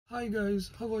Hi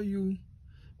guys, how are you?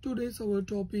 Today's our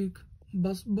topic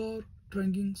busbar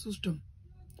trunking system.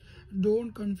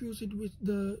 Don't confuse it with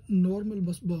the normal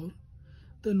busbar.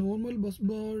 The normal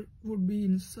busbar would be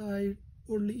inside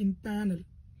only in panel.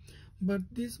 But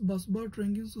this busbar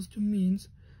trunking system means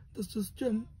the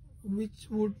system which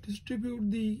would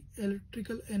distribute the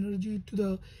electrical energy to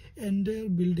the entire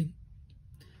building.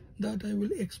 That I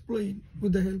will explain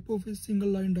with the help of a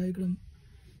single line diagram.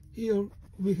 Here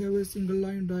we have a single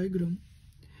line diagram,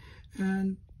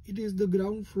 and it is the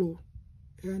ground floor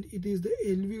and it is the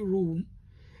LV room,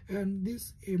 and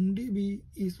this MDB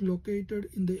is located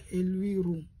in the LV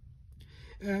room,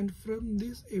 and from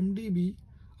this MDB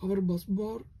our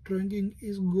busbar trunking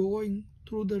is going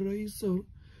through the riser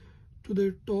to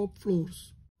the top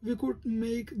floors. We could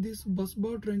make this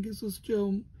busbar trunking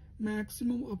system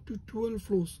maximum up to 12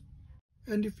 floors,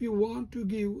 and if you want to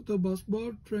give the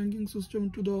busbar trunking system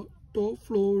to the top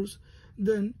floors,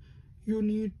 then you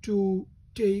need to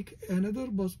take another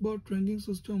busbar trunking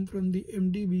system from the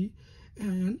MDB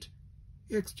and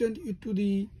extend it to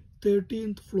the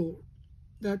 13th floor.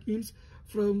 That means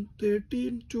from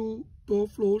 13 to top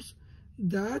floors,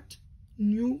 that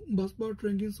new busbar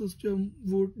trunking system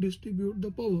would distribute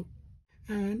the power,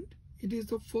 and it is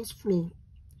the first floor.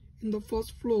 In the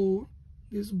first floor,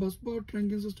 this busbar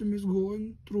trunking system is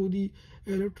going through the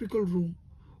electrical room.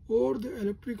 All the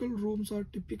electrical rooms are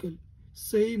typical,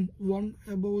 same one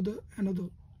above the another.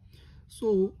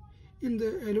 So in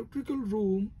the electrical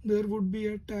room there would be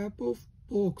a tap of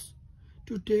box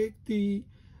to take the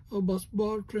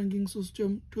busbar trunking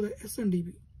system to the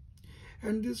SNDB,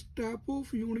 and this tap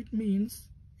off unit means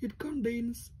it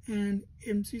contains an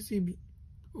MCCB.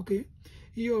 Okay,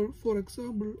 here for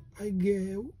example I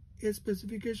gave a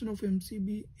specification of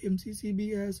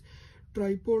MCCB as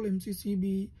tripole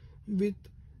MCCB with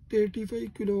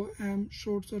 35 kilo-amp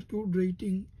short circuit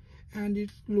rating, and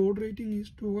its load rating is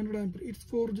 200 ampere. It's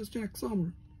for just an example.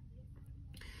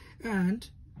 And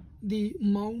the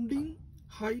mounting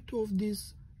height of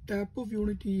this tap-off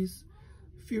unit is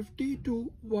 50 to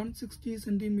 160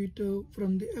 centimeter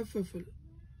from the FFL.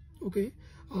 Okay,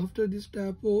 after this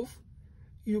tap-off,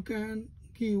 you can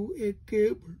give a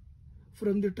cable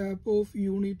from the tap-off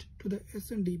unit to the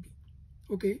SNDB.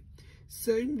 Okay,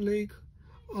 same like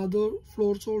other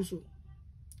floors also.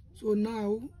 So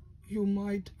now you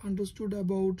might understood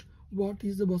about what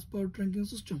is the busbar trunking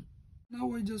system.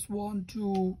 Now I just want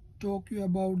to talk you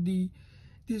about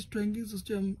this trunking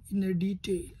system in a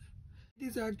detail. It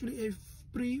is actually a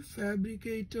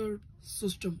prefabricated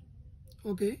system.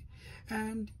 Okay,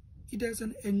 and it has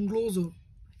an enclosure.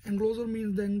 Enclosure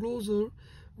means the enclosure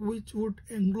which would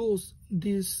enclose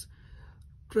this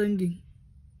trunking.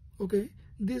 Okay,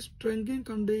 this trunking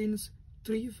contains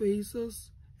 3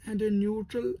 phases and a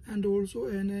neutral and also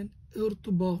an earth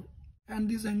bar, and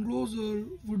this enclosure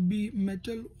would be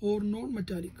metal or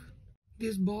non-metallic.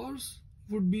 These bars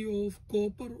would be of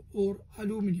copper or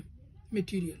aluminum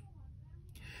material,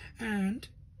 and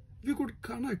we could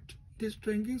connect this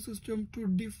trunking system to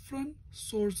different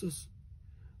sources,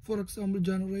 for example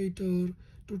generator,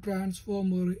 to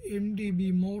transformer,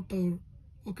 MDB, motor.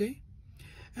 Okay,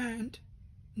 and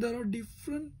there are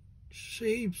different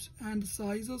shapes and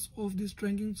sizes of this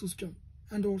trunking system,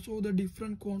 and also the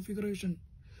different configuration.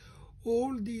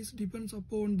 All these depends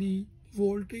upon the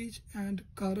voltage and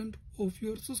current of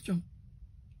your system.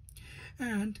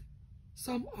 And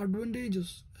some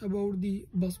advantages about the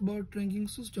busbar trunking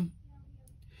system.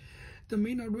 The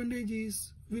main advantage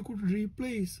is we could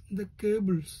replace the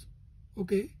cables.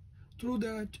 Okay, through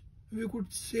that we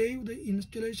could save the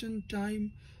installation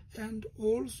time and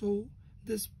also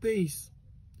the space.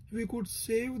 We could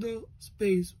save the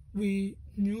space. We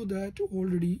knew that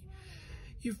already.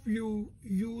 If you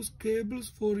use cables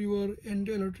for your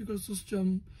entire electrical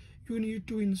system, you need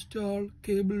to install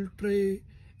cable tray,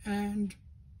 and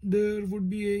there would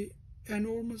be a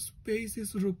enormous space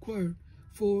is required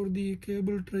for the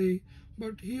cable tray.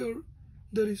 But here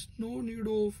there is no need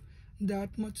of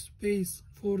that much space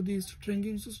for this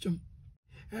trunking system.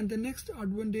 And the next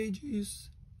advantage is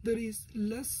there is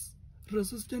less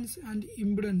resistance and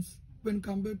impedance when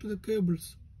compared to the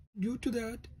cables. Due to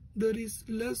that, there is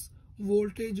less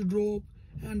voltage drop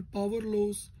and power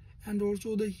loss, and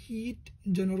also the heat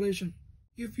generation.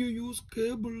 If you use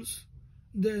cables,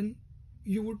 then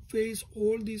you would face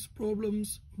all these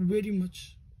problems very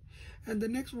much. And the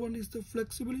next one is the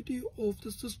flexibility of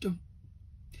the system.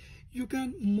 You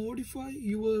can modify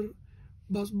your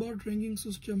busbar trunking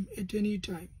system at any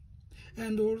time,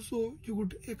 and also you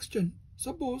could extend.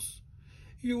 Suppose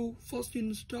you first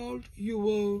installed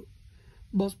your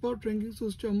busbar trunking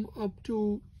system up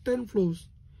to 10 floors,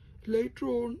 Later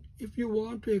on, if you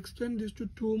want to extend this to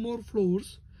 2 more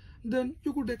floors, then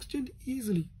you could extend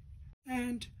easily,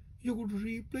 and you could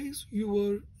replace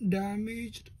your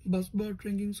damaged busbar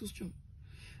trunking system.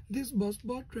 This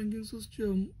busbar trunking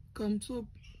system comes up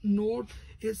not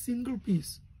a single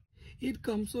piece. It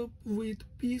comes up with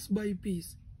piece by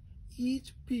piece.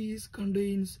 Each piece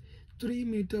contains 3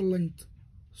 meter length.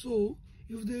 So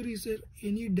if there is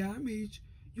any damage,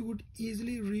 you would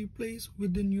easily replace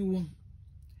with the new one.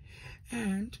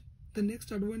 And the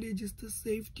next advantage is the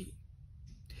safety.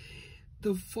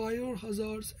 The fire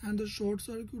hazards and the short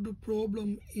circuit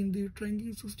problem in the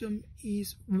trunking system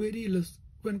is very less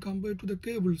when compared to the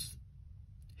cables.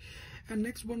 And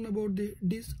next one about the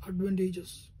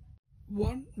disadvantages.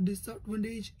 One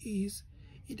disadvantage is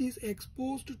it is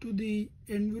exposed to the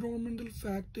environmental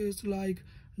factors like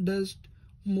dust,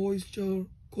 moisture,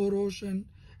 corrosion,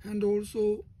 and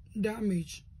also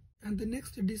damage. And the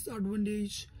next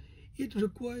disadvantage, it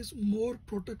requires more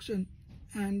protection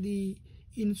and the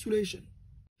insulation.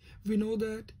 We know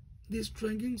that this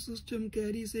trunking system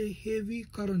carries a heavy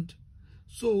current,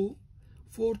 so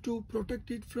to protect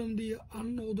it from the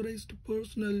unauthorized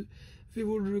personnel, we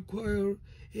would require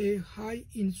a high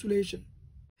insulation,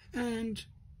 and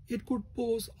it could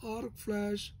pose arc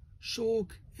flash,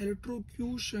 shock,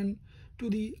 electrocution to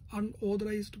the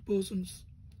unauthorized persons.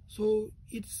 So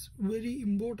it's very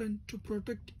important to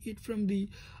protect it from the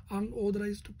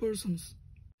unauthorized persons.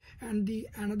 And the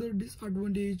another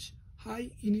disadvantage,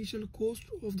 high initial cost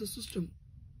of the system.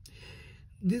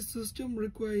 This system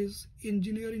requires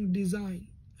engineering design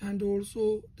and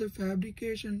also the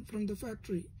fabrication from the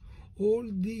factory. All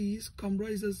these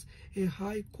comprises a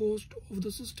high cost of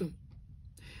the system.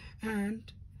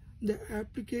 And the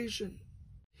application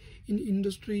in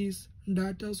industries,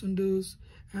 data centers,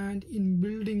 and in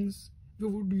buildings, we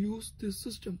would use this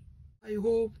system. I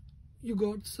hope you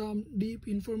got some deep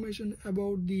information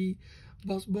about the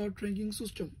busbar trunking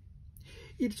system.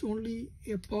 It's only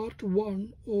a part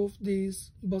 1 of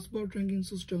this busbar trunking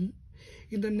system.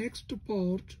 In the next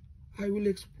part, I will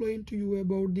explain to you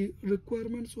about the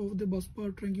requirements of the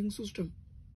busbar trunking system.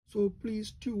 So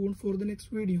please tune for the next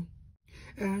video.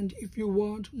 And if you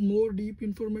want more deep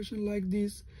information like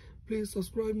this, please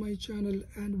subscribe my channel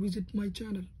and visit my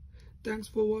channel. Thanks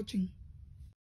for watching.